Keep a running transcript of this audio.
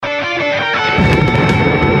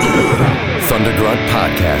Front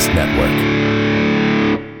Podcast Network.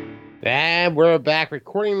 And we're back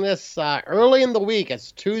recording this early in the week.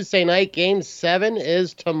 It's Tuesday night. Game 7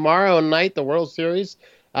 is tomorrow night, the World Series.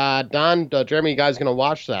 Don, Jeremy, you guys going to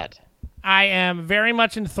watch that? I am very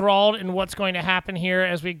much enthralled in what's going to happen here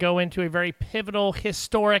as we go into a very pivotal,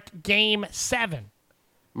 historic Game 7.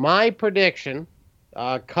 My prediction,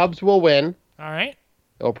 Cubs will win. All right.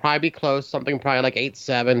 It'll probably be close, something probably like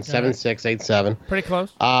 8-7, 7-6, 8-7. Pretty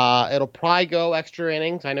close. It'll probably go extra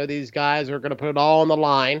innings. I know these guys are going to put it all on the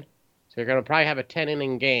line, so you're going to probably have a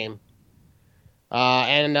 10-inning game.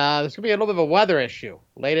 And there's going to be a little bit of a weather issue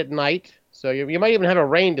late at night, so you might even have a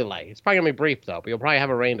rain delay. It's probably going to be brief, though, but you'll probably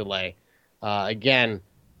have a rain delay again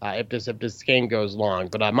if this game goes long.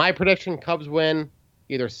 But my prediction, Cubs win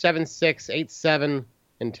either 7-6, 8-7,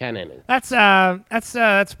 in 10 innings.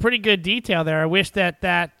 That's pretty good detail there. I wish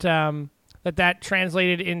that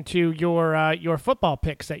translated into your football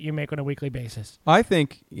picks that you make on a weekly basis. I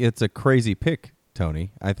think it's a crazy pick,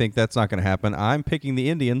 Tony. I think that's not going to happen. I'm picking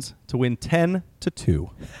the Indians to win 10-2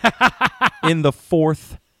 in the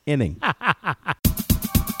 4th inning.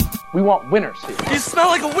 We want winners here. You smell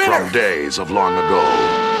like a winner! From days of long ago,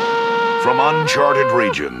 from uncharted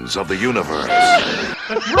regions of the universe.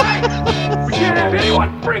 That's right! We can't have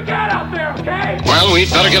anyone freak out there, okay? Well, we'd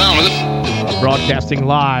better get on with it. Broadcasting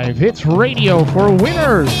live, it's Radio for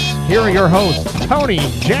Winners. Here are your hosts, Tony,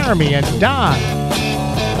 Jeremy, and Don.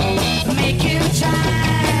 Make you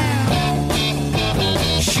time.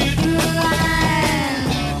 Shooting the line.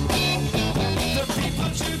 The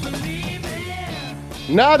people to believe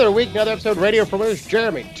in. Another week, another episode of Radio for Winners.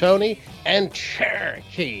 Jeremy, Tony, and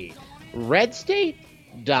Cherokee. Red State,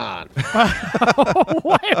 Don. Wait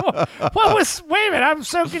a minute, I'm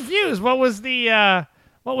so confused. What was the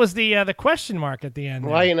question mark at the end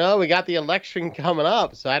there? Well, we got the election coming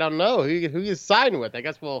up, so I don't know who you're siding with. I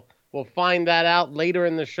guess we'll find that out later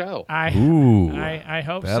in the show. I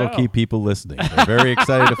hope That'll so. keep people listening. They're very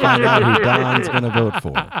excited to find out who Don's going to vote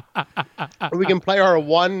for. We can play our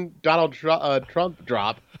one Donald Trump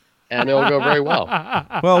drop, and it'll go very well.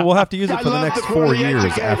 Well, we'll have to use it for the next 4 years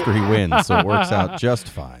after he wins, so it works out just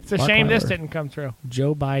fine. It's a shame this didn't come true.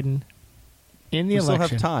 Joe Biden in the election. We still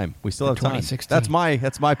have time. We still have time. 2016. That's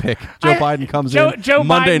my pick. Joe Biden comes in Joe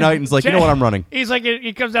Monday Biden, night and's like, you know what, I'm running. He's like,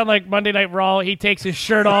 he comes down like Monday Night Raw. He takes his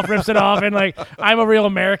shirt off, rips it off, and like, I'm a Real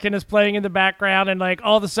American is playing in the background, and like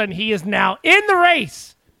all of a sudden he is now in the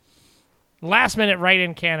race. Last minute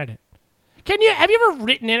write-in candidate. Have you ever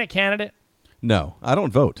written in a candidate? No, I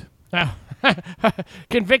don't vote. No.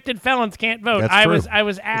 Convicted felons can't vote. That's I true.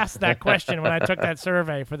 was asked that question when I took that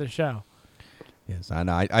survey for the show. Yes, I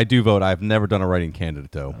know. I do vote. I've never done a write-in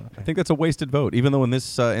candidate, though. Okay. I think that's a wasted vote. Even though in the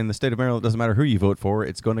state of Maryland, it doesn't matter who you vote for,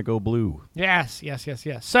 it's going to go blue. Yes.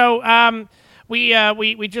 So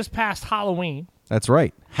we just passed Halloween. That's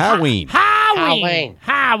right. Halloween. Halloween.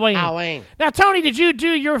 Halloween. Now, Tony, did you do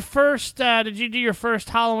your first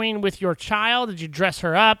Halloween with your child? Did you dress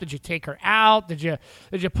her up? Did you take her out? Did you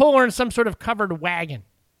pull her in some sort of covered wagon?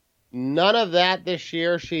 None of that this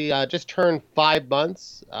year. She just turned 5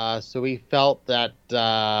 months, so we felt that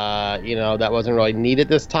that wasn't really needed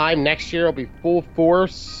this time. Next year will be full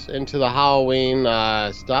force into the Halloween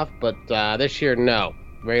stuff, but this year, no,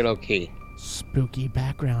 very low key. Spooky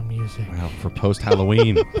background music. Wow, for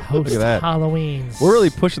post-Halloween. Look at that. Post-Halloweens. We're really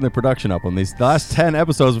pushing the production up on these last 10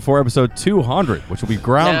 episodes before episode 200, which will be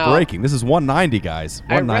groundbreaking. Now, this is 190, guys.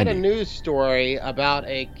 190. I read a news story about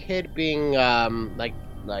a kid being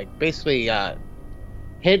basically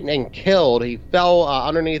hit and killed. He fell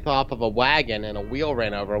underneath off of a wagon and a wheel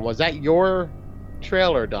ran over him. Was that your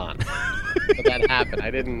trailer, Don? That happened. I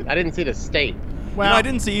didn't see the state. Well, I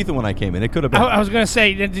didn't see Ethan when I came in. It could have been. I was going to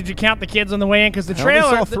say, did you count the kids on the way in? Because the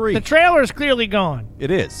saw trailer is clearly gone.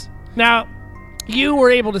 It is. Now, you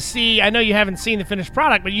were able to see, I know you haven't seen the finished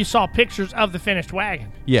product, but you saw pictures of the finished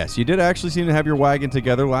wagon. Yes, you did actually seem to have your wagon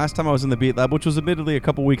together. Last time I was in the Beat Lab, which was admittedly a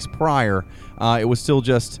couple weeks prior, it was still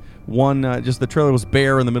just just the trailer was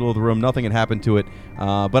bare in the middle of the room. Nothing had happened to it.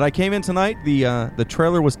 But I came in tonight. The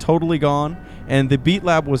trailer was totally gone, and the Beat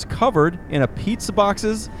Lab was covered in pizza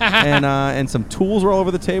boxes, and some tools were all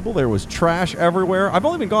over the table. There was trash everywhere. I've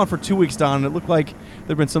only been gone for 2 weeks, Don, and it looked like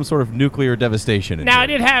there'd been some sort of nuclear devastation. Now, I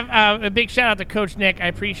did have a big shout out to Coach Nick. I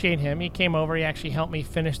appreciate him. He came over. He actually helped me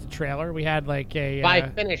finish the trailer. We had like a... By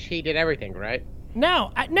finish, he did everything, right?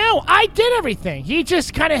 No, I did everything. He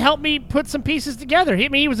just kind of helped me put some pieces together.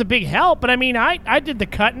 He was a big help, but I did the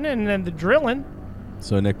cutting and then the drilling.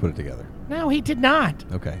 So Nick put it together. No, he did not.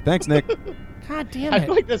 Okay, thanks, Nick. God damn it! I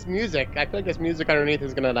feel like this music underneath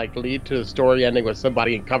is gonna lead to the story ending with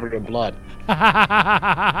somebody covered in blood.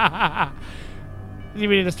 You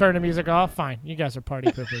mean to just turn the music off? Fine. You guys are party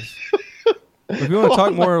poopers. If you want to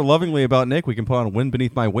talk more lovingly about Nick, we can put on Wind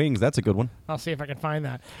Beneath My Wings. That's a good one. I'll see if I can find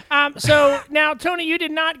that. So now, Tony, you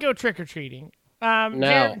did not go trick-or-treating.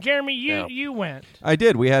 No. Jeremy, No. you went. I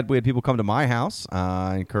did. We had people come to my house,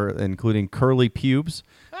 including Curly Pubes,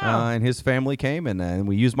 and his family came, and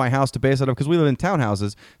we used my house to base it up because we live in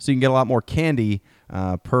townhouses, so you can get a lot more candy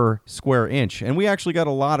per square inch. And we actually got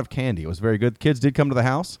a lot of candy. It was very good. Kids did come to the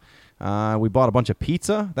house. We bought a bunch of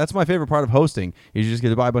pizza. That's my favorite part of hosting. Is you just get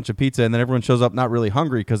to buy a bunch of pizza, and then everyone shows up not really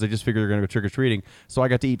hungry because they just figure they're going to go trick-or-treating. So I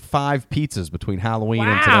got to eat 5 pizzas between Halloween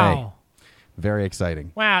and today. Very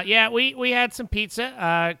exciting. Wow. Yeah, we had some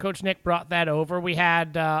pizza. Coach Nick brought that over. We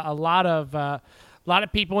had a lot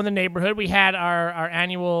of people in the neighborhood. We had our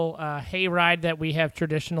annual hayride that we have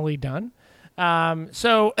traditionally done.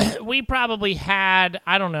 So we probably had,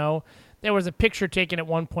 I don't know, there was a picture taken at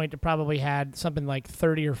one point that probably had something like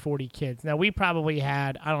 30 or 40 kids. Now, we probably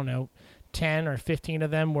had, I don't know, 10 or 15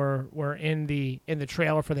 of them were in the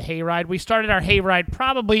trailer for the hayride. We started our hayride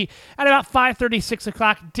probably at about 5:30, 6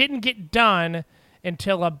 o'clock. Didn't get done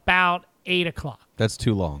until about 8 o'clock. That's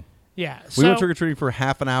too long. Yeah. We went trick-or-treating for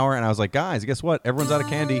half an hour, and I was like, guys, guess what? Everyone's out of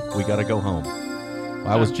candy. We got to go home. Well,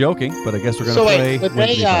 I was joking, but I guess we're going to play.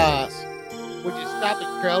 Would you stop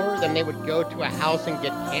the trailer, then they would go to a house and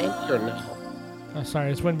get candy, or no? Oh,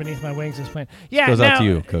 sorry, it's Wind Beneath My Wings is playing. Yeah, goes out to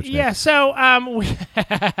you, Coach Nick. Yeah, so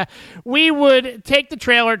we would take the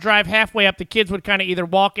trailer, drive halfway up. The kids would kind of either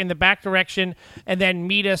walk in the back direction and then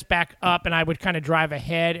meet us back up, and I would kind of drive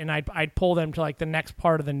ahead, and I'd pull them to like the next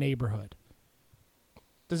part of the neighborhood.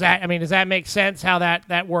 Does that make sense how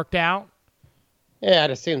that worked out? Yeah, it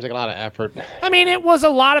just seems like a lot of effort. I mean, it was a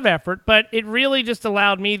lot of effort, but it really just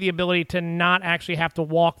allowed me the ability to not actually have to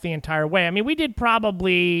walk the entire way. I mean, we did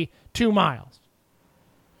probably 2 miles.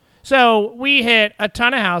 So we hit a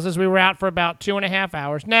ton of houses. We were out for about 2.5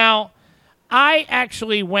 hours. Now, I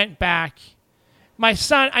actually went back.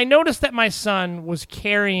 I noticed that my son was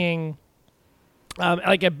carrying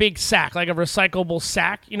like a big sack, like a recyclable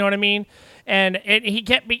sack. You know what I mean? And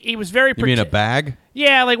he was very. You mean a bag?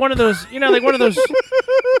 Yeah, like one of those. Like one of those.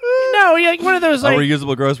 No, like one of those. Like, a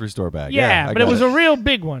reusable grocery store bag. Yeah, but it was a real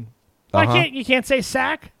big one. Uh-huh. You can't say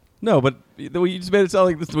sack? No, but you just made it sound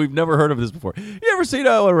like this. We've never heard of this before. You ever seen a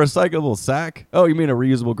recyclable sack? Oh, you mean a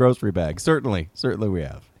reusable grocery bag? Certainly we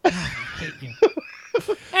have.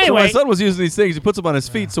 Anyway, so my son was using these things. He puts them on his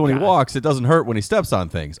feet, so when he walks, it doesn't hurt when he steps on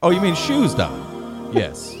things. Oh, you mean shoes, Don?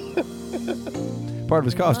 Yes. Part of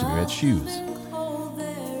his costume, he had shoes.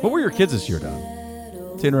 What were your kids this year, Don?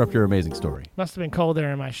 To interrupt your amazing story. Must have been cold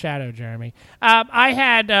there in my shadow, Jeremy. We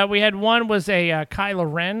had one was a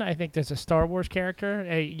Kylo Ren. I think there's a Star Wars character.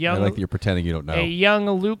 I like that you're pretending you don't know. A young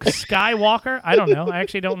Luke Skywalker. I don't know. I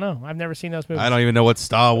actually don't know. I've never seen those movies. I don't even know what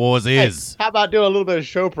Star Wars is. How about doing a little bit of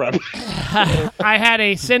show prep? I had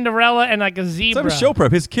a Cinderella and like a zebra. It's not a show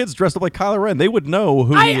prep. His kids dressed up like Kylo Ren. They would know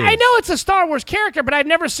who he is. I know it's a Star Wars character, but I've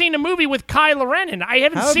never seen a movie with Kylo Ren in it.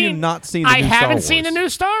 Have you not seen the new Star Wars? I haven't seen the new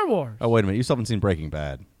Star Wars. Oh, wait a minute. You still haven't seen Breaking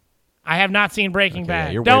Bad. I have not seen Breaking Bad.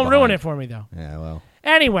 Yeah, you're Don't way ruin behind. it for me, though. Yeah, well.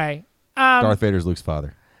 Anyway. Darth Vader's Luke's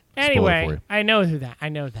father. Anyway, I know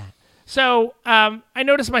that. So I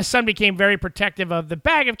noticed my son became very protective of the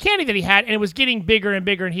bag of candy that he had, and it was getting bigger and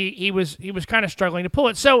bigger, and he was kind of struggling to pull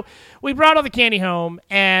it. So we brought all the candy home,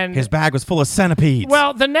 and his bag was full of centipedes.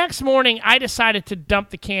 Well, the next morning, I decided to dump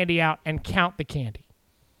the candy out and count the candy.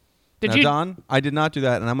 Don, I did not do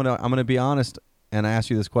that, and I'm gonna be honest, and I ask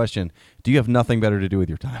you this question: do you have nothing better to do with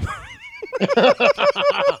your time?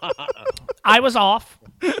 I was off,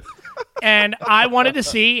 and I wanted to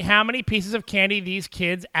see how many pieces of candy these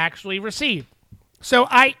kids actually received. So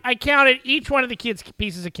I counted each one of the kids'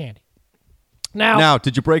 pieces of candy. Now,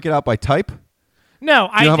 did you break it out by type? No,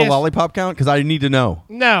 I don't have a lollipop count because I need to know.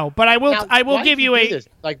 No, but I will. Now, I will why give did you a. do this?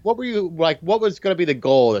 Like, what were you like? What was going to be the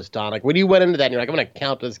goal of this, Don? Like, when you went into that, and you're like, I'm going to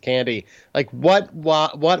count this candy. Like, what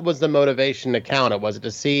was the motivation to count it? Was it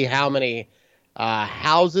to see how many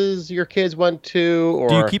houses your kids went to, or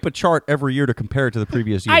do you keep a chart every year to compare it to the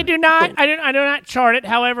previous year? I do not. I do not chart it.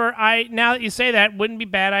 However, now that you say that, wouldn't be a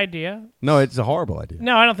bad idea. No, it's a horrible idea.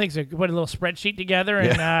 No, I don't think so. Put a little spreadsheet together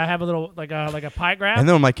and have a little like a pie graph. And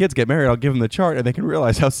then when my kids get married, I'll give them the chart, and they can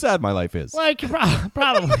realize how sad my life is. Well, you could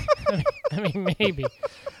probably. I mean, maybe.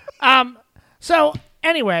 So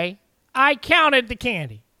anyway, I counted the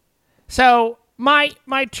candy. So my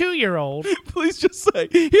 2-year-old. Please just say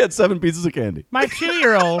he had 7 pieces of candy. My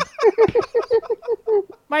 2-year-old.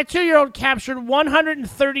 My 2-year-old captured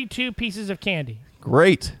 132 pieces of candy.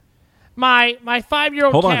 Great. My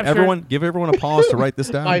 5-year-old. Hold on, everyone! Give everyone a pause to write this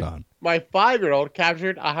down. My 5-year-old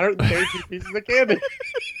captured 132 pieces of candy.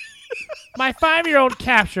 My 5-year-old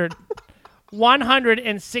captured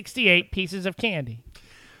 168 pieces of candy.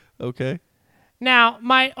 Okay. Now,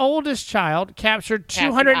 my oldest child captured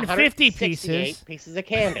 250 pieces of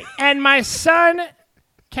candy. and my son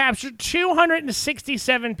captured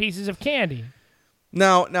 267 pieces of candy.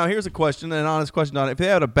 Now here's a question, an honest question on it. If they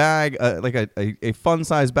had a bag, like a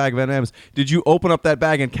fun-sized bag of M&Ms, did you open up that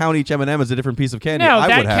bag and count each M&M as a different piece of candy? No, I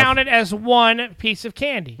that would have. counted as one piece of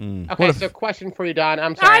candy. Okay, so question for you, Don.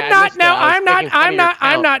 I'm sorry.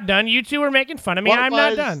 I'm not done. You two are making fun of me. I'm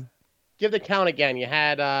not done. Give the count again. You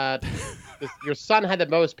had your son had the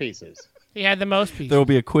most pieces. He had the most pieces. There will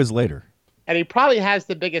be a quiz later. And he probably has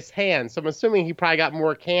the biggest hand, so I'm assuming he probably got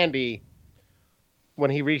more candy when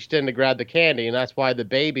he reached in to grab the candy, and that's why the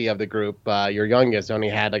baby of the group, your youngest, only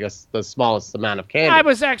had the smallest amount of candy. I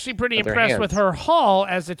was actually pretty impressed with her haul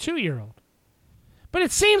as a 2-year-old. But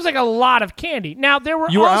it seems like a lot of candy. Now, there were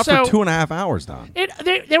You were also... out for 2.5 hours, Don.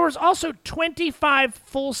 There was also 25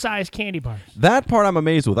 full-size candy bars. That part I'm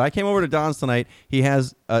amazed with. I came over to Don's tonight. He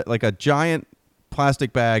has like a giant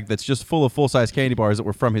plastic bag that's just full of full-size candy bars that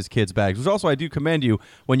were from his kids' bags, which also I do commend you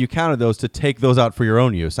when you counted those to take those out for your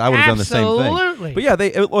own use. I would have done the same thing. Absolutely. But yeah,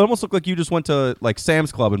 it almost looked like you just went to like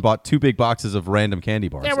Sam's Club and bought 2 big boxes of random candy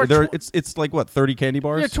bars. It's like, what, 30 candy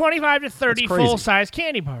bars? There are 25 to 30 That's crazy. full-size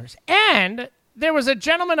candy bars. And there was a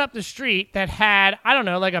gentleman up the street that had, I don't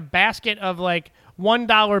know, like a basket of like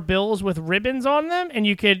 $1 bills with ribbons on them, and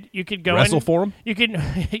you could go Wrestle in, for 'em? You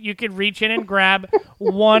could reach in and grab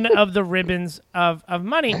one of the ribbons of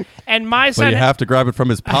money. And my son, But you have to grab it from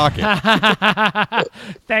his pocket.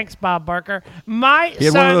 thanks, Bob Barker. He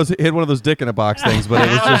had one of those dick in a box things, but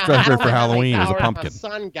it was just for Halloween. It was a pumpkin. My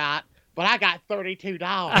son got, but I got $32.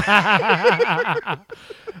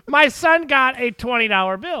 My son got a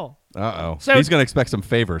 $20 bill. Uh-oh. So he's going to expect some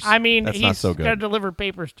favors. I mean, that's he's not so going to good. deliver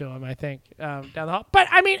papers to him, I think, down the hall. But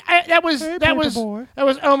I mean, that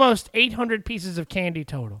was almost 800 pieces of candy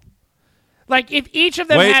total. Like if each of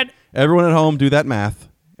them Wait, had everyone at home, do that math,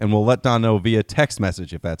 and we'll let Don know via text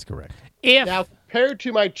message if that's correct. Now, compared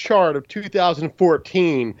to my chart of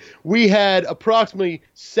 2014, we had approximately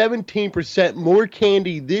 17% more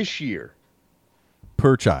candy this year.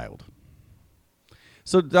 Per child.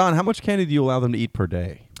 So, Don, how much candy do you allow them to eat per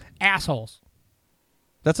day? assholes.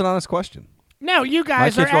 That's an honest question. No, you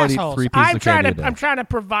guys My are kids will eat assholes. 3 pieces of candy a day. I'm trying to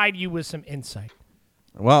provide you with some insight.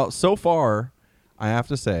 Well, so far, I have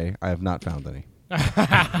to say, I have not found any.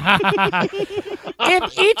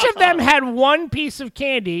 If each of them had one piece of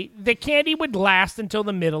candy, the candy would last until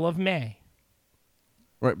the middle of May.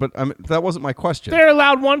 Right, but that wasn't my question. They're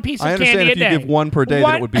allowed one piece of candy a day. I understand if you give one per day,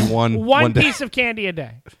 then it would be one day. Piece of candy a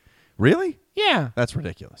day. Really? Yeah. That's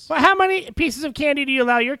ridiculous. Well, how many pieces of candy do you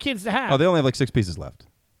allow your kids to have? Oh, they only have like 6 pieces left.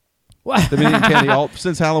 What? They've been eating candy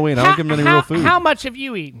since Halloween. I don't give them any real food. How much have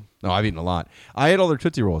you eaten? No, I've eaten a lot. I ate all their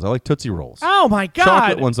Tootsie Rolls. I like Tootsie Rolls. Oh, my God.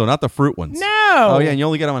 Chocolate ones, though, not the fruit ones. No. Oh, yeah, and you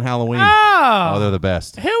only get them on Halloween. Oh. They're the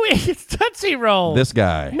best. Who eats Tootsie Rolls? This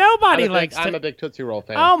guy. Nobody likes I'm a big Tootsie Roll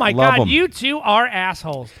fan. Oh, my Love God. 'em. You two are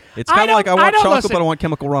assholes. It's kind of like I want chocolate, listen, but I want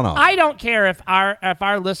chemical runoff. I don't care if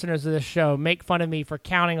our listeners of this show make fun of me for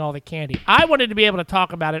counting all the candy. I wanted to be able to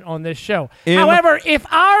talk about it on this show. However, if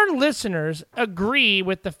our listeners agree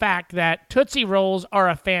with the fact that Tootsie Rolls are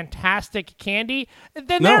a fantastic candy,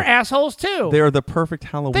 then they're assholes too. They're the perfect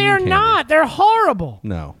Halloween They're candy. not. They're horrible.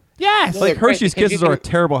 No. Yes. Like Hershey's Kisses are a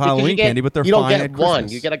terrible Halloween candy, but they're you don't fine get at one.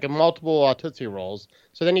 Christmas. You get like a multiple Tootsie Rolls.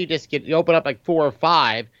 So then you open up like 4 or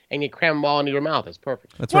 5, and you cram them all into your mouth. It's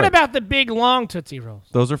perfect. That's what right. about the big long Tootsie Rolls?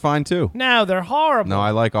 Those are fine too. No, they're horrible. No,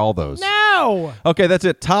 I like all those. No. Okay, that's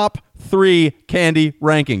it. Top 3 candy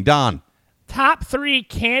ranking. Don. Top 3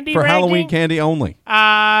 candy For ranking? Halloween candy only.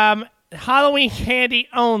 Halloween candy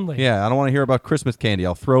only. Yeah, I don't want to hear about Christmas candy.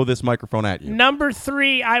 I'll throw this microphone at you. Number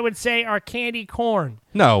 3, I would say, are candy corn.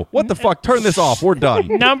 No. What the fuck? Turn this off. We're done.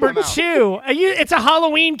 Number 2, it's a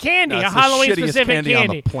Halloween candy, That's a Halloween the shittiest specific candy on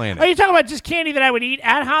the planet. Are you talking about just candy that I would eat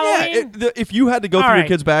at Halloween? Yeah, if you had to go All through your right.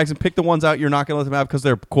 kids' bags and pick the ones out you're not going to let them have because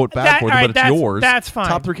they're, quote, bad for them, all but right, it's yours. That's fine.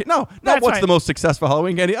 Top 3 No, That's what's fine. the most successful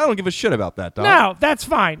Halloween candy. I don't give a shit about that, Don. No, that's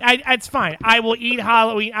fine. It's fine. I will eat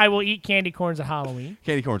Halloween. I will eat candy corns at Halloween.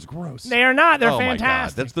 Candy corn's gross. They are not. They're oh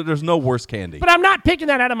fantastic. My God. There's no worse candy. But I'm not picking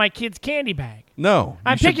that out of my kid's candy bag. No.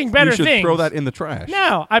 I'm picking better You should things. throw that in the trash.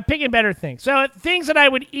 No, I'm picking better things. So things that I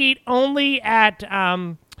would eat only at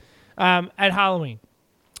Halloween.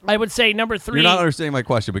 I would say number 3. You're not understanding my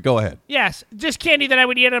question, but go ahead. Yes, just candy that I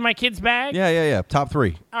would eat out of my kid's bag. Yeah. Top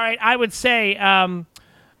 3. All right, I would say,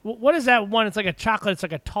 what is that one? It's like a chocolate. It's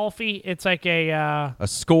like a toffee. It's like a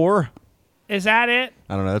score. Is that it?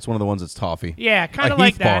 I don't know. That's one of the ones that's toffee. Yeah, kind A of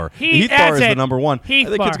like Heath that. bar. The Heath bar is the number one. Heath I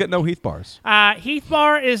think bar. kids get no Heath bars. Heath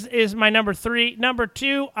bar is my number 3. Number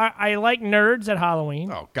 2, I like Nerds at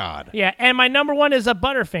Halloween. Oh, God. Yeah, and my number 1 is a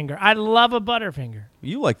Butterfinger. I love a Butterfinger.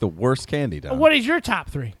 You like the worst candy, Don. What is your top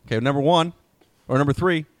 3? Okay, number 1 or number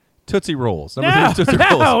 3, Tootsie Rolls. Number 3 is Tootsie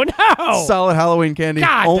Rolls. No. Solid Halloween candy.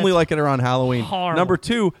 God, Only that's like it around Halloween. horrible. Number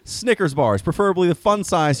 2, Snickers bars, preferably the fun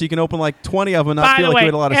size, so you can open like 20 of them and not By feel the like way, you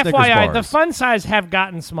ate a lot of FYI, Snickers bars. the fun size have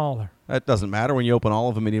gotten smaller. That doesn't matter when you open all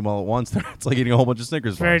of them and eat them all at once. It's like eating a whole bunch of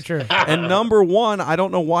Snickers Very bars. true. And number 1, I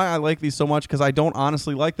don't know why I like these so much because I don't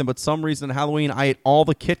honestly like them, but some reason at Halloween I ate all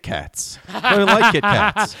the Kit Kats. I don't like Kit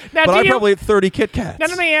Kats. Now, but do I you- probably ate 30 Kit Kats. Now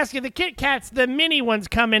let me ask you: the Kit Kats, the mini ones,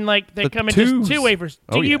 come in like they The come in just twos. 2 wafers.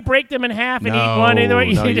 Do Oh, you yeah. break them in half and no, eat one either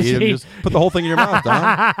way? no, you eat them, just put the whole thing in your mouth,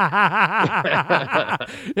 Don.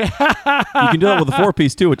 You can do that with a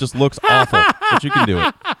 4-piece too. It just looks awful, but you can do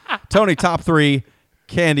it. Tony, top 3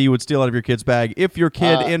 candy you would steal out of your kid's bag if your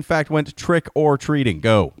kid, in fact, went trick or treating.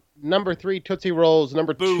 Go. Number 3, Tootsie Rolls.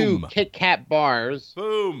 Number 2, Boom. Kit Kat bars.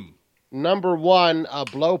 Boom. Number 1,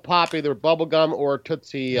 Blow Pop, either bubblegum or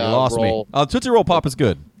Tootsie You lost roll. me. Tootsie Roll Pop is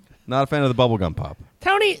good. Not a fan of the bubblegum pop.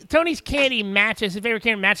 Tony's candy matches, his favorite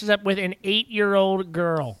candy matches up with an 8-year-old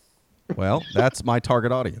girl. Well, that's my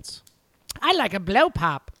target audience. I like a blow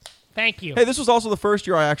pop. Thank you. Hey, this was also the first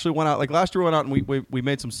year I actually went out. Like last year, we went out and we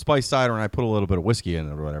made some spiced cider and I put a little bit of whiskey in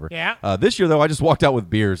it or whatever. Yeah. This year, though, I just walked out with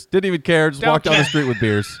beers. Didn't even care. Just Don't walked down the care. street with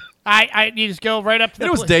beers. You just go right up to the And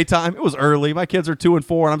it was daytime. It was early. My kids are 2 and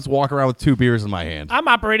 4, and I'm just walking around with 2 beers in my hand. I'm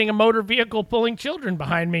operating a motor vehicle pulling children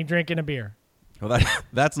behind me drinking a beer. Well,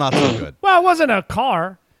 that's not so good. Well, it wasn't a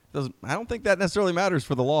car. I don't think that necessarily matters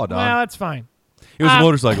for the law, Don. Well, that's fine. It was a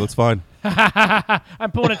motorcycle. It's fine.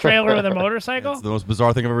 I'm pulling a trailer with a motorcycle. It's the most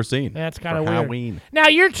bizarre thing I've ever seen. That's kind of For weird. Halloween. Now,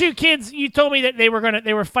 your 2 kids, you told me that they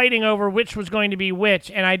were fighting over which was going to be which,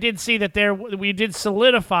 and I did see that we did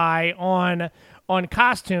solidify on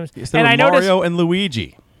costumes. Yes, they and were I noticed Mario and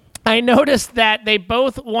Luigi. I noticed that they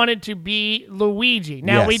both wanted to be Luigi.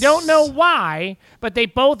 Now, we Yes. don't know why, but they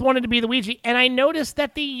both wanted to be Luigi, and I noticed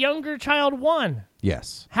that the younger child won.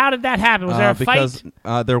 Yes. How did that happen? Was there a because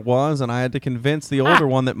fight? there was, and I had to convince the older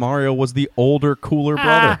one that Mario was the older, cooler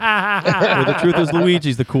brother. Where the truth is,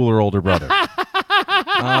 Luigi's the cooler older brother.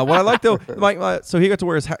 What I like though, so he got to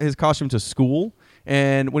wear his costume to school,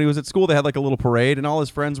 and when he was at school, they had like a little parade, and all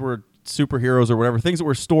his friends were superheroes or whatever, things that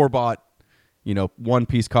were store bought.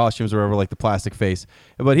 One-piece costumes or whatever, like the plastic face.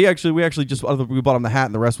 But we bought him the hat,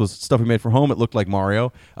 and the rest was stuff we made from home. It looked like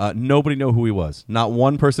Mario. Nobody knew who he was. Not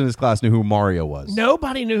one person in his class knew who Mario was.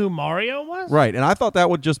 Nobody knew who Mario was? Right, and I thought that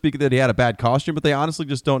would just be that he had a bad costume, but they honestly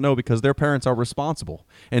just don't know because their parents are responsible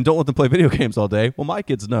and don't let them play video games all day. Well, my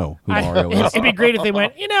kids know who Mario is. It'd be great if they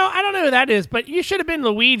went, I don't know who that is, but you should have been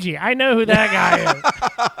Luigi. I know who that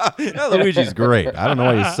guy is. Yeah, Luigi's great. I don't know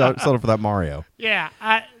why you settled for that Mario. Yeah.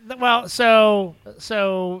 So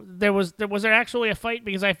was there actually a fight?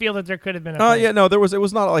 Because I feel that there could have been a fight. Yeah, no, it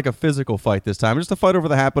was not like a physical fight this time. Just a fight over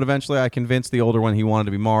the hat, but eventually I convinced the older one he wanted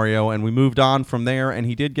to be Mario, and we moved on from there, and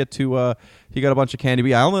he did get to, he got a bunch of candy. But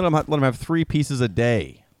yeah, I only let him have 3 pieces a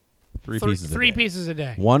day. Three pieces a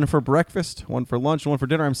day. 1 for breakfast, 1 for lunch, 1 for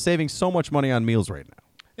dinner. I'm saving so much money on meals right now.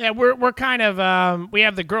 Yeah, we're kind of, we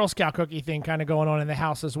have the Girl Scout cookie thing kind of going on in the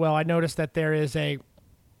house as well. I noticed that there is a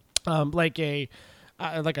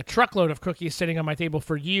truckload of cookies sitting on my table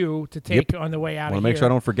for you to take on the way out I of want here. to make sure I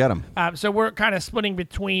don't forget them. So we're kind of splitting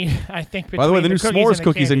between, I think, By the way, the new cookies s'mores and the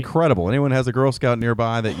cookie is candy. incredible. Anyone has a Girl Scout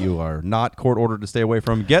nearby that you are not court ordered to stay away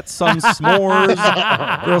from, get some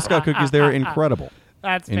s'mores Girl Scout cookies. They're incredible.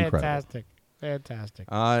 That's Incredible. fantastic. Fantastic.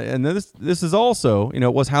 And then this is also, it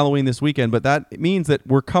was Halloween this weekend, but that means that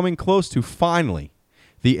we're coming close to finally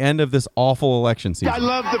the end of this awful election season. I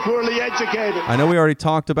love the poorly educated. I know we already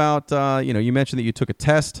talked about, you mentioned that you took a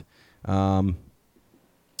test. We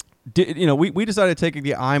decided to take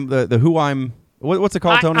the who I'm. What's it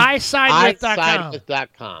called, Tony?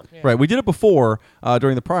 isidewith.com. Yeah. Right. We did it before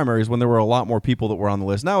during the primaries when there were a lot more people that were on the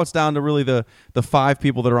list. Now it's down to really the 5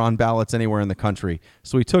 people that are on ballots anywhere in the country.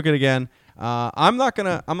 So we took it again. I'm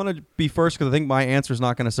gonna be first because I think my answer is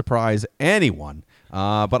not going to surprise anyone.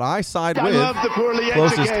 But I side with love the poorly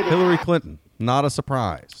closest educated. Hillary Clinton. Not a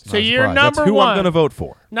surprise. So you're That's number who one. I'm going to vote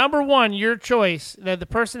for. Number 1, your choice, the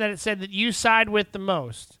person that it said that you side with the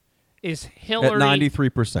most is Hillary. At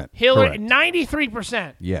 93%. Hillary, Correct.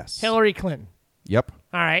 93%. Yes. Hillary Clinton. Yep.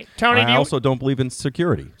 All right, Tony. I also don't believe in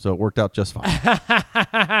security, so it worked out just fine.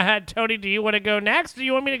 Tony, do you want to go next, or do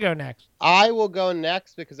you want me to go next? I will go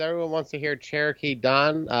next because everyone wants to hear Cherokee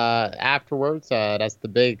Don afterwards. That's the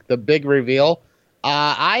big reveal.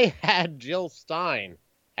 I had Jill Stein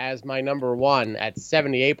as my number one at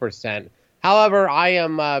 78%. However, I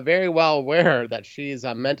am very well aware that she's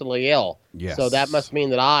mentally ill. Yes. So that must mean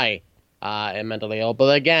that I am mentally ill.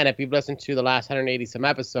 But again, if you've listened to the last 180 some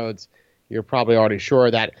episodes, you're probably already sure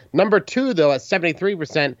of that. Number two, though, at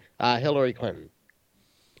 73%, Hillary Clinton.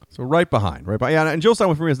 So right behind. Yeah, and Jill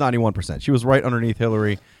Stein for me is 91%. She was right underneath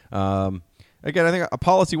Hillary. Again, I think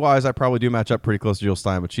policy-wise, I probably do match up pretty close to Jill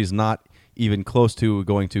Stein, but she's not even close to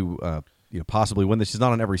going to possibly win this. She's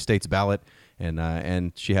not on every state's ballot,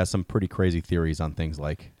 and she has some pretty crazy theories on things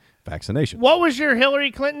like vaccination. What was your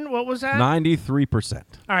Hillary Clinton? What was that? 93%.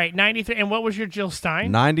 All right, 93. And what was your Jill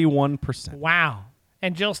Stein? 91%. Wow.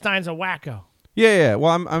 And Jill Stein's a wacko. Yeah.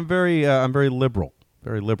 Well, I'm very liberal.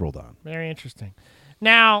 Very liberal, Don. Very interesting.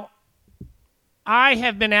 Now, I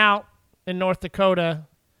have been out in North Dakota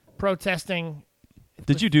protesting.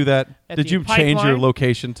 Did you do that? Did you change your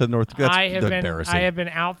location to North Dakota? That's embarrassing. I have been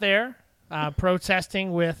out there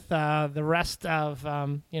protesting with the rest of,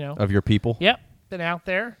 of your people? Yep. Been out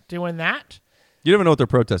there doing that. You don't even know what they're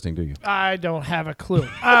protesting, do you? I don't have a clue.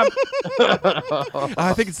 I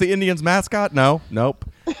think it's the Indians mascot. No. Nope.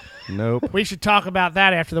 We should talk about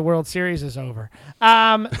that after the World Series is over.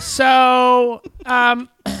 I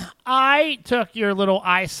took your little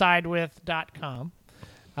isidewith.com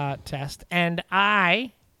test, and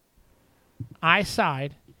I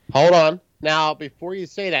side. Hold on. Now, before you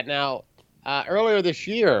say that, earlier this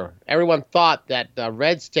year, everyone thought that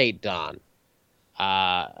Red State Don,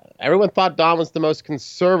 everyone thought Don was the most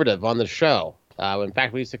conservative on the show. In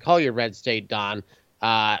fact, we used to call you Red State Don.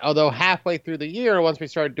 Although halfway through the year, once we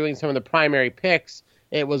started doing some of the primary picks,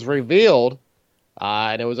 it was revealed,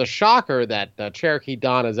 and it was a shocker that Cherokee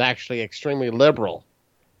Don is actually extremely liberal.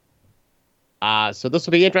 So this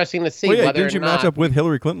will be interesting to see. Well, yeah, whether didn't you match up with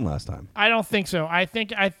Hillary Clinton last time? I don't think so. I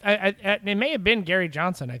think it may have been Gary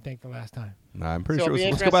Johnson, I think, the last time. No, I'm pretty sure.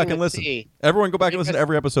 Let's go back and listen. Everyone go back and listen to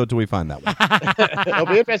every episode till we find that one. It'll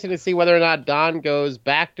be interesting to see whether or not Don goes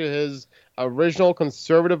back to his original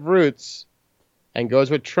conservative roots and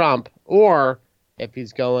goes with Trump, or if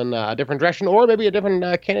he's going a different direction, or maybe a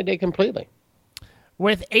different candidate completely.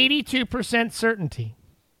 With 82% certainty,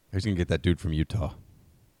 he's going to get that dude from Utah.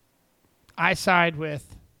 I side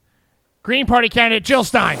with Green Party candidate Jill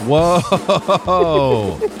Stein. Whoa.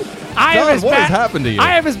 Don, what has happened to you?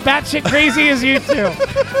 I am as batshit crazy as you two.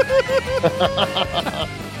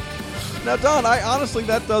 Now, Don, honestly,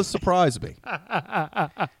 that does surprise me.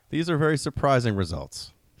 These are very surprising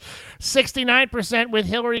results. 69% with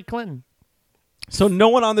Hillary Clinton. So no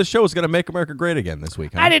one on this show is going to make America great again this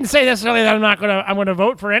week, huh? I didn't say necessarily that I'm going to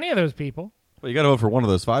vote for any of those people. Well, you got to vote for one of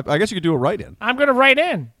those five. I guess you could do a write-in. I'm going to write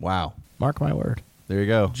in. Wow. Mark my word. There you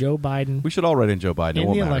go. Joe Biden. We should all write in Joe Biden.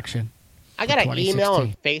 In the election. I got an email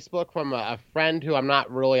on Facebook from a friend who I'm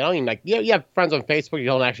not really, I don't even like, you have friends on Facebook you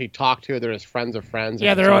don't actually talk to. They're just friends of friends.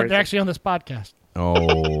 Yeah, they're actually on this podcast.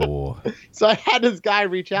 Oh. So I had this guy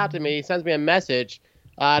reach out to me. He sends me a message,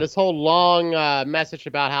 this whole long message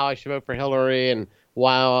about how I should vote for Hillary and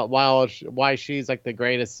why she's like the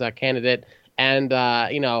greatest candidate. And,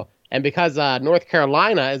 and because North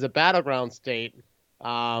Carolina is a battleground state,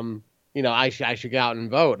 I should go out and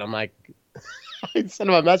vote. I'm like, I sent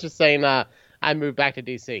him a message saying I moved back to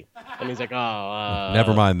D.C. And he's like, oh.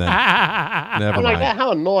 Never mind then. Never mind. Like,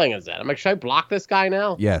 how annoying is that? I'm like, should I block this guy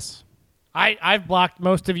now? Yes. I've blocked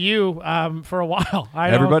most of you for a while.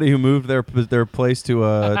 Everybody who moved their place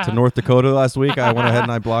to North Dakota last week, I went ahead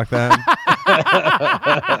and I blocked that.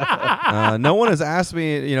 No one has asked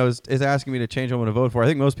me, is asking me to change who I'm going to vote for. I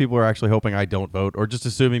think most people are actually hoping I don't vote, or just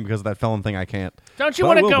assuming because of that felon thing I can't. Don't you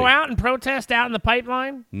want to go out and protest out in the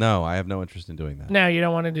pipeline? No, I have no interest in doing that. No, you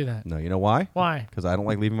don't want to do that. No, you know why? Why? Because I don't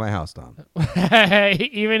like leaving my house, Don.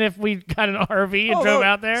 Even if we got an RV and drove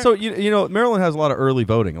out there? So, Maryland has a lot of early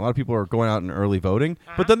voting. A lot of people are going out and early voting,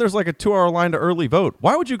 but then there's like a 2-hour line to early vote.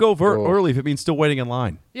 Why would you go early if it means still waiting in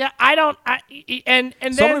line? Yeah, I don't. And so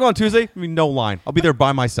I'm going to go on Tuesday. I mean, no line. I'll be there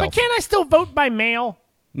by myself. But can't I still vote by mail?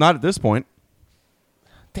 Not at this point.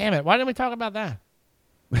 Damn it. Why didn't we talk about that?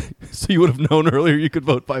 So you would have known earlier you could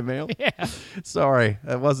vote by mail? Yeah. Sorry.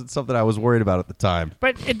 That wasn't something I was worried about at the time.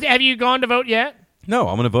 But have you gone to vote yet? No,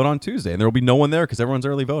 I'm going to vote on Tuesday, and there will be no one there because everyone's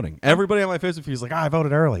early voting. Everybody on my Facebook feed is like, I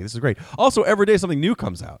voted early. This is great. Also, every day something new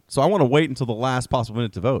comes out. So I want to wait until the last possible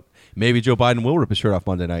minute to vote. Maybe Joe Biden will rip his shirt off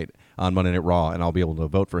Monday night on Monday Night Raw, and I'll be able to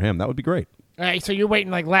vote for him. That would be great. All right, so you're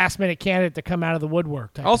waiting like last-minute candidate to come out of the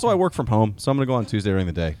woodwork. Also, I work from home, so I'm going to go on Tuesday during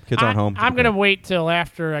the day. Kids aren't home. I'm going to wait till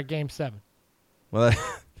after Game 7. Well,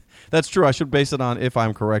 that's true. I should base it on if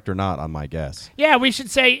I'm correct or not on my guess. Yeah, we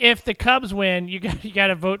should say if the Cubs win, you got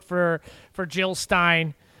to vote for Jill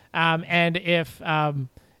Stein. And if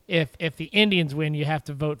if the Indians win, you have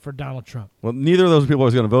to vote for Donald Trump. Well, neither of those people I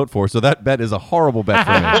was going to vote for, so that bet is a horrible bet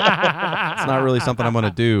for me. It's not really something I'm going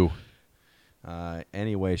to do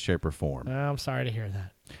any way, shape, or form. I'm sorry to hear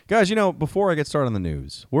that. Guys, before I get started on the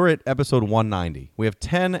news, we're at episode 190. We have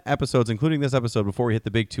 10 episodes, including this episode, before we hit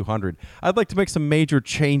the big 200. I'd like to make some major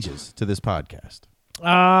changes to this podcast.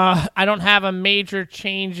 I don't have a major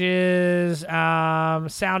changes sound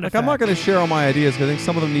effect. I'm not going to share all my ideas because I think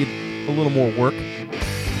some of them need a little more work.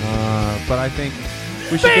 But I think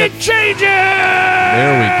we should big changes!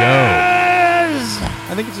 There we go.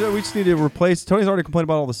 I think we just need to replace. Tony's already complained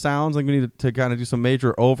about all the sounds. I think we need to kind of do some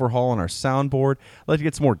major overhaul on our soundboard. I'd like to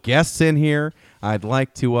get some more guests in here. I'd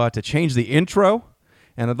like to change the intro.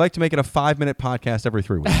 And I'd like to make it a 5-minute podcast every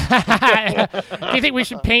 3 weeks. Do you think we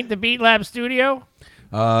should paint the Beat Lab studio?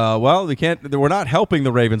 Well, we can't. We're not helping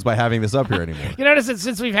the Ravens by having this up here anymore. You notice that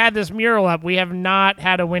since we've had this mural up, we have not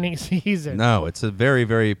had a winning season. No, it's a very,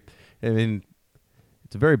 very.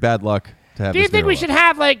 It's a very bad luck to have. Do you this think we mural should up.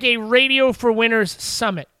 have like a Radio for Winners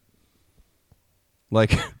summit?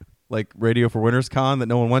 Like Radio for Winners Con that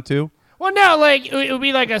no one went to? Well, no, like it would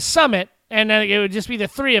be like a summit. And then it would just be the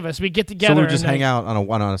three of us. We'd get together. So we would just hang out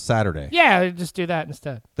on a Saturday. Yeah, we'd just do that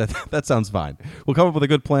instead. That sounds fine. We'll come up with a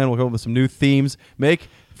good plan. We'll come up with some new themes. Make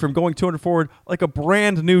from going 200 forward like a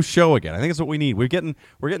brand new show again. I think that's what we need. We're getting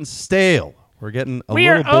stale. We're getting a we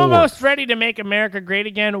little are bored. almost ready to make America great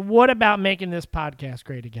again. What about making this podcast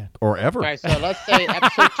great again? Or ever. All right, so let's say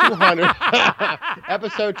episode 200.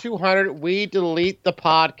 Episode 200, we delete the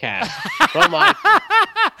podcast from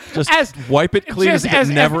iTunes. Just wipe it clean as it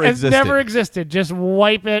never existed. Never existed. Just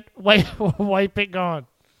wipe it gone.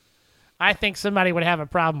 I think somebody would have a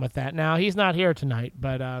problem with that. Now, he's not here tonight,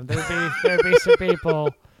 but there'd be some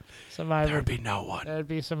people. There'd be no one. There'd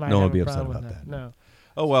be somebody. No one would have be a upset problem about with that. No.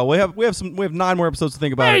 Oh well, we have 9 more episodes to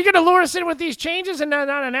think about. Are you going to lure us in with these changes and not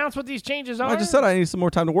announce what these changes are? I just said I need some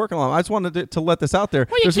more time to work on them. I just wanted to let this out there.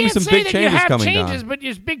 Well, you There's going can't to be some say big that changes you have coming changes, down. but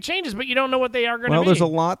there's big changes, but you don't know what they are going to be. Well, there's a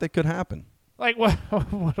lot that could happen. Like what?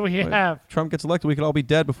 What do we have? Trump gets elected, we could all be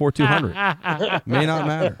dead before 200. May not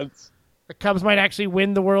matter. The Cubs might actually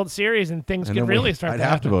win the World Series, and things could really start. I'd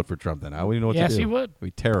have to vote for Trump then. I wouldn't know what to do. Yes, you would. It'd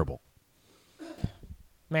be terrible.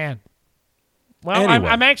 Man. Well, Anyway.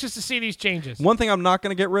 I'm anxious to see these changes. One thing I'm not going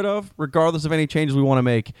to get rid of, regardless of any changes we want to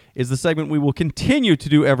make, is the segment we will continue to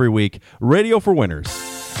do every week, Radio for Winners.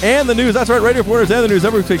 And the news. That's right, Radio for Winners and the news.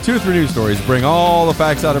 Every week we take 2 or 3 news stories, bring all the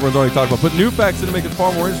facts out everyone's already talked about, put new facts in to make it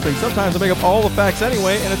far more interesting. Sometimes I make up all the facts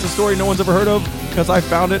anyway, and it's a story no one's ever heard of because I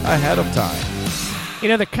found it ahead of time. You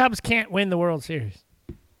know, the Cubs can't win the World Series.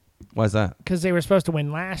 Why is that? Because they were supposed to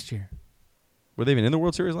win last year. Were they even in the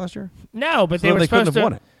World Series last year? No, but So they were they couldn't supposed have to.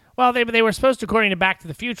 won it. Well, they were supposed to, according to Back to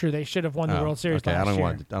the Future, they should have won the World Series okay, last year.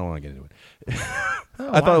 I don't want to get into it.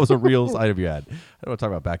 I thought it was a real side of you had. I don't want to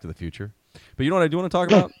talk about Back to the Future. But you know what I do want to talk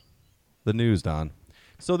about? The news, Don.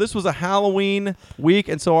 So this was a Halloween week,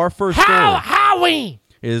 and so our first story Halloween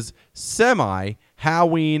is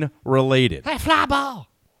semi-Halloween related. Hey, fly ball.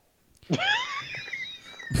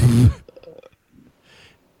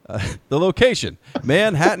 The location,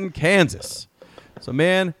 Manhattan, Kansas. So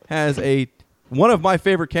man has one of my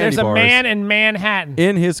favorite candy There's bars. a man in Manhattan.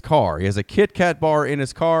 In his car. He has a Kit Kat bar in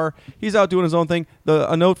his car. He's out doing his own thing.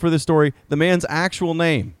 A note for this story, the man's actual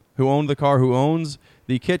name, who owned the car, who owns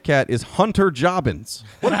the Kit Kat, is Hunter Jobbins.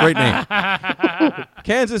 What a great name.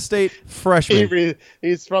 Kansas State freshman.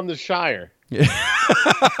 He's from the Shire.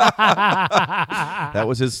 That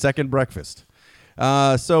was his second breakfast.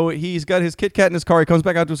 So he's got his Kit Kat in his car. He comes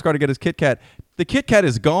back out to his car to get his Kit Kat. The Kit Kat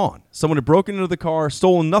is gone. Someone had broken into the car,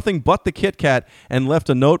 stolen nothing but the Kit Kat, and left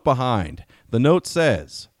a note behind. The note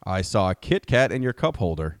says, "I saw a Kit Kat in your cup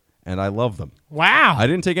holder, and I love them. Wow. I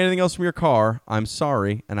didn't take anything else from your car. I'm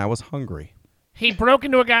sorry, and I was hungry." He broke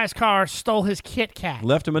into a guy's car, stole his Kit Kat.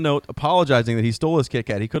 Left him a note apologizing that he stole his Kit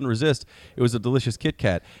Kat. He couldn't resist. It was a delicious Kit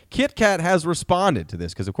Kat. Kit Kat has responded to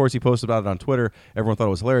this because, of course, he posted about it on Twitter. Everyone thought it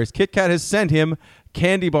was hilarious. Kit Kat has sent him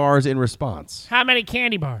candy bars in response. How many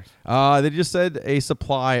candy bars? They just said a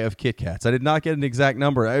supply of Kit Kats. I did not get an exact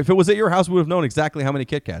number. If it was at your house, we would have known exactly how many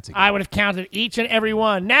Kit Kats he got. I would have counted each and every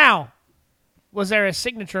one. Now, was there a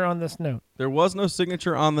signature on this note? There was no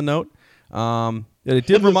signature on the note. It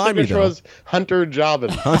did remind me, though. The signature was Hunter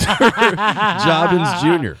Jobbins. Jobbins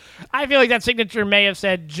Jr. I feel like that signature may have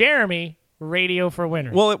said Jeremy, Radio for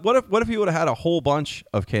Winners. Well, what if he would have had a whole bunch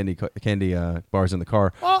of candy bars in the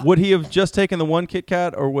car? Well, would he have just taken the one Kit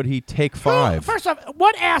Kat, or would he take 5? First off,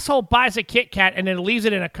 what asshole buys a Kit Kat and then leaves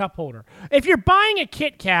it in a cup holder? If you're buying a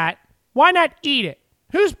Kit Kat, why not eat it?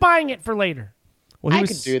 Who's buying it for later? Well, I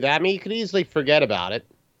could do that. I mean, you could easily forget about it.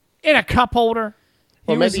 In a cup holder?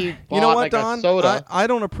 Or maybe you bought know what, like Don? a soda. I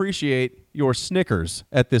don't appreciate your Snickers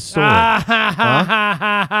at this store. How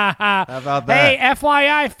about that? Hey,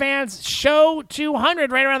 FYI fans, show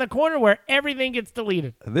 200 right around the corner where everything gets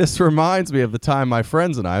deleted. This reminds me of the time my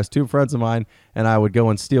friends and I, it was two friends of mine, and I would go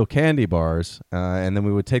and steal candy bars, and then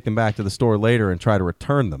we would take them back to the store later and try to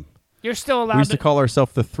return them. You're still allowed We used to call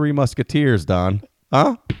ourselves the Three Musketeers, Don.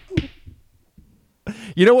 Huh?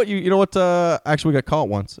 You know what? You know what? Actually, we got caught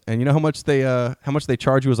once, and you know how much they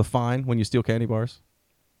charge you as a fine when you steal candy bars?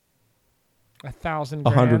 1,000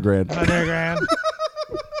 100 grand. 100 grand.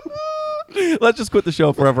 Let's just quit the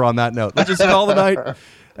show forever on that note. Let's just call the night.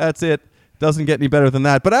 That's it. Doesn't get any better than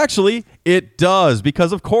that. But actually, it does,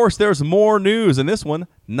 because of course there's more news, and this one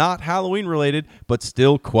not Halloween related, but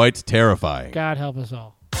still quite terrifying. God help us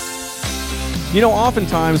all. You know,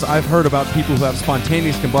 oftentimes I've heard about people who have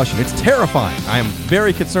spontaneous combustion. It's terrifying. I am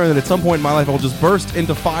very concerned that at some point in my life I'll just burst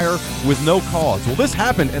into fire with no cause. Well, this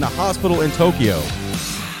happened in a hospital in Tokyo.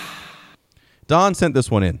 Don sent this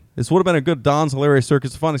one in. This would have been a good Don's Hilarious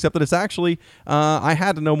Circus of Fun, except that it's actually, I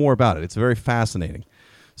had to know more about it. It's very fascinating.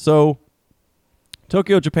 So,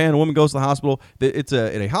 Tokyo, Japan, a woman goes to the hospital. It's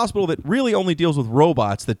a hospital that really only deals with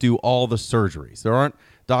robots that do all the surgeries. There aren't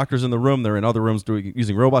doctors in the room. They're in other rooms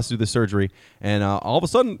using robots to do the surgery. And all of a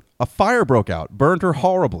sudden, a fire broke out, burned her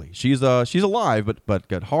horribly. She's alive, but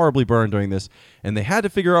got horribly burned doing this. And they had to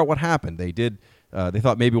figure out what happened. They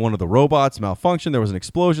thought maybe one of the robots malfunctioned. There was an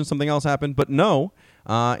explosion. Something else happened. But no.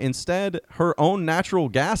 Instead, her own natural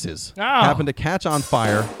gases happened to catch on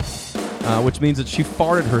fire, which means that she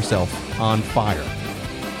farted herself on fire.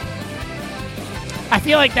 I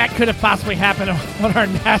feel like that could have possibly happened on our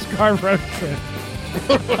NASCAR road trip.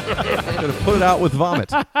 Could have put it out with vomit.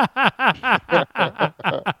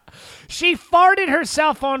 She farted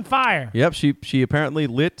herself on fire. Yep, she apparently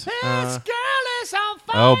lit. This girl is on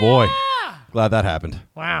fire. Oh boy, glad that happened.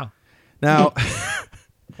 Wow. Now,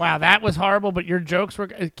 wow, that was horrible. But your jokes were.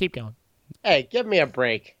 Keep going. Hey, give me a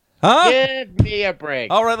break. huh? Give me a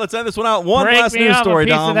break. All right, let's end this one out. One Break last me news up a story,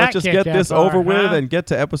 piece of Don. that Let's just Kit get Kat this bar, over with huh? and get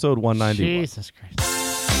to episode 191. Jesus Christ.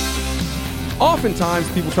 Oftentimes,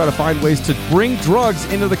 people try to find ways to bring drugs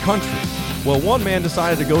into the country. Well, one man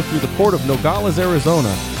decided to go through the port of Nogales,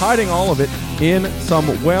 Arizona, hiding all of it in some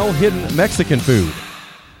well-hidden Mexican food.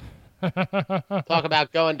 Talk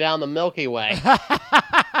about going down the Milky Way.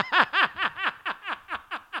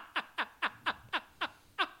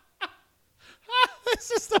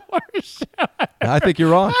 This is the worst show. I think you're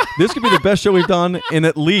wrong. This could be the best show we've done in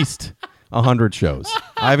at least 100 shows.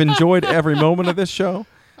 I've enjoyed every moment of this show.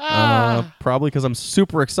 Probably because I'm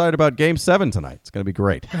super excited about Game 7 tonight. It's going to be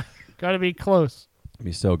great. Got to be close. It'll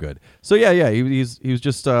be so good. So yeah, he was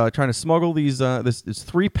just trying to smuggle these this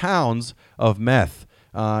 3 pounds of meth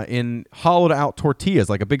in hollowed out tortillas,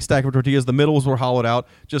 like a big stack of tortillas. The middles were hollowed out,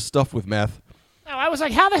 just stuffed with meth. Oh, I was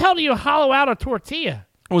like, how the hell do you hollow out a tortilla?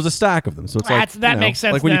 It was a stack of them, so it's That makes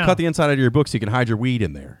sense like when you now. cut the inside out of your books, you can hide your weed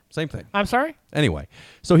in there. Same thing. I'm sorry? Anyway,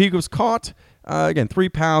 so he was caught, again, 3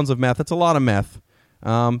 pounds of meth. That's a lot of meth.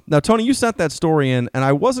 Now, Tony, you sent that story in, and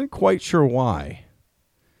I wasn't quite sure why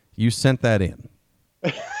you sent that in.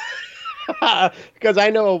 Because I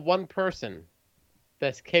know of one person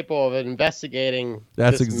that's capable of investigating.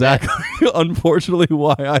 That's this exactly, meth. unfortunately,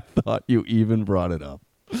 why I thought you even brought it up.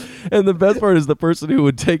 And the best part is the person who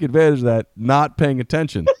would take advantage of that not paying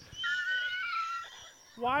attention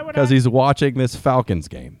Why would because he's watching this Falcons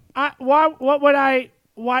game. Why I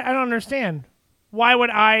don't understand. Why would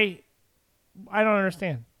I don't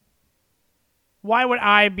understand. Why would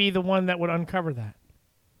I be the one that would uncover that?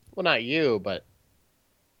 Well, not you, but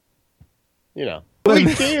you know. We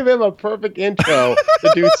gave him a perfect intro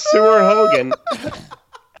to do Sewer Hogan.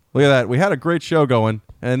 Look at that. We had a great show going,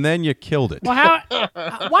 and then you killed it. Well,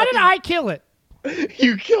 why did I kill it?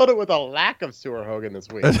 You killed it with a lack of Sewer Hogan this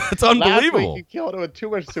week. It's Last unbelievable. week you killed it with too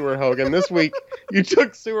much Sewer Hogan. This week you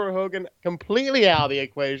took Sewer Hogan completely out of the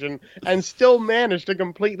equation and still managed to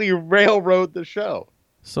completely railroad the show.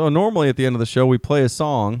 So normally at the end of the show, we play a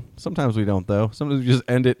song. Sometimes we don't, though. Sometimes we just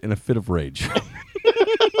end it in a fit of rage.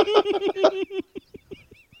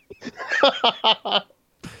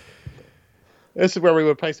 This is where we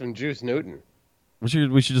would play some Juice Newton. We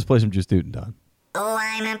should just play some Juice Newton, Don. Oh,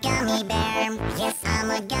 I'm a gummy bear. Yes, I'm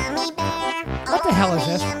a gummy bear. What the hell is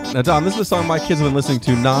this? Now, Don, this is a song my kids have been listening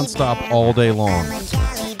to nonstop all day long.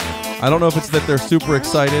 I don't know if it's that they're super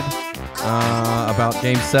excited about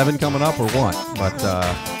Game 7 coming up or what, but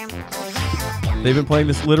they've been playing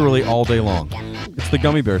this literally all day long. It's the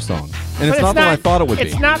Gummy Bear song. And it's not what I thought it would be.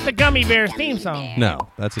 It's not the Gummy Bears theme song. No,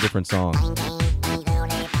 that's a different song.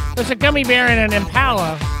 There's a Gummy Bear and an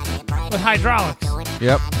Impala with hydraulics.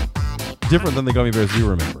 Yep. different than the gummy bears you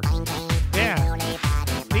remember. Yeah.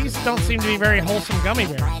 These don't seem to be very wholesome gummy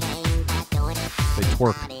bears. They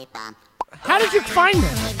twerk. How did you find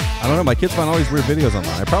this? I don't know. My kids find all these weird videos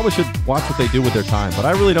online. I probably should watch what they do with their time, but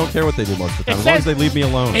I really don't care what they do most of the time, as long as they leave me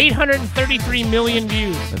alone. 833 million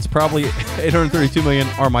views. It's probably 832 million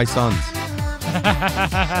are my sons.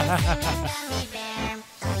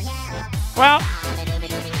 Well,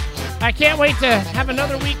 I can't wait to have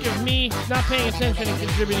another week of me not paying attention and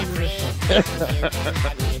contributing to this show.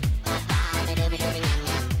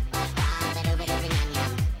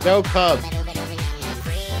 Go Cubs.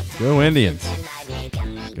 Go Indians.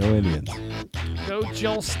 Go Indians. Go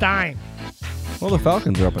Jill Stein. Well, the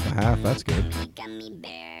Falcons are up at the half. That's good.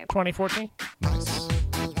 2014. Nice.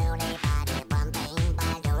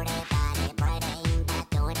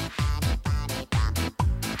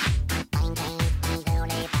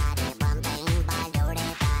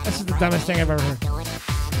 This is the dumbest thing I've ever heard.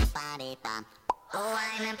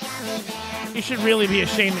 You should really be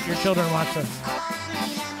ashamed that your children watch this.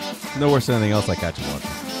 No worse than anything else I catch them watching.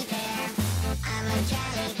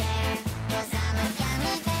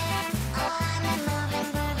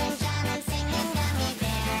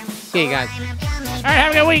 See you guys. All right,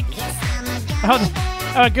 have a good week.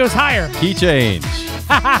 Oh, it goes higher. Key change.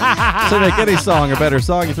 So like any song, a better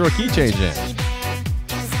song, you throw a key change in.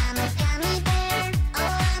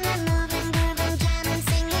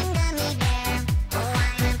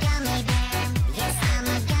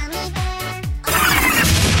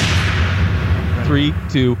 Three,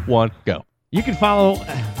 2, 1, go. You can follow.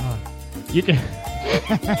 You can.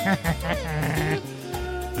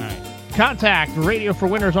 Contact Radio for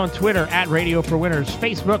Winners on Twitter at Radio for Winners,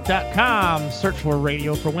 Facebook.com, search for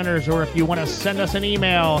Radio for Winners, or if you want to send us an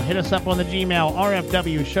email, hit us up on the Gmail,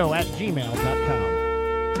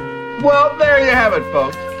 rfwshow@gmail.com. Well, there you have it,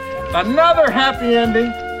 folks. Another happy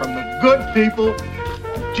ending from the good people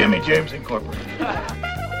of Jimmy James Incorporated.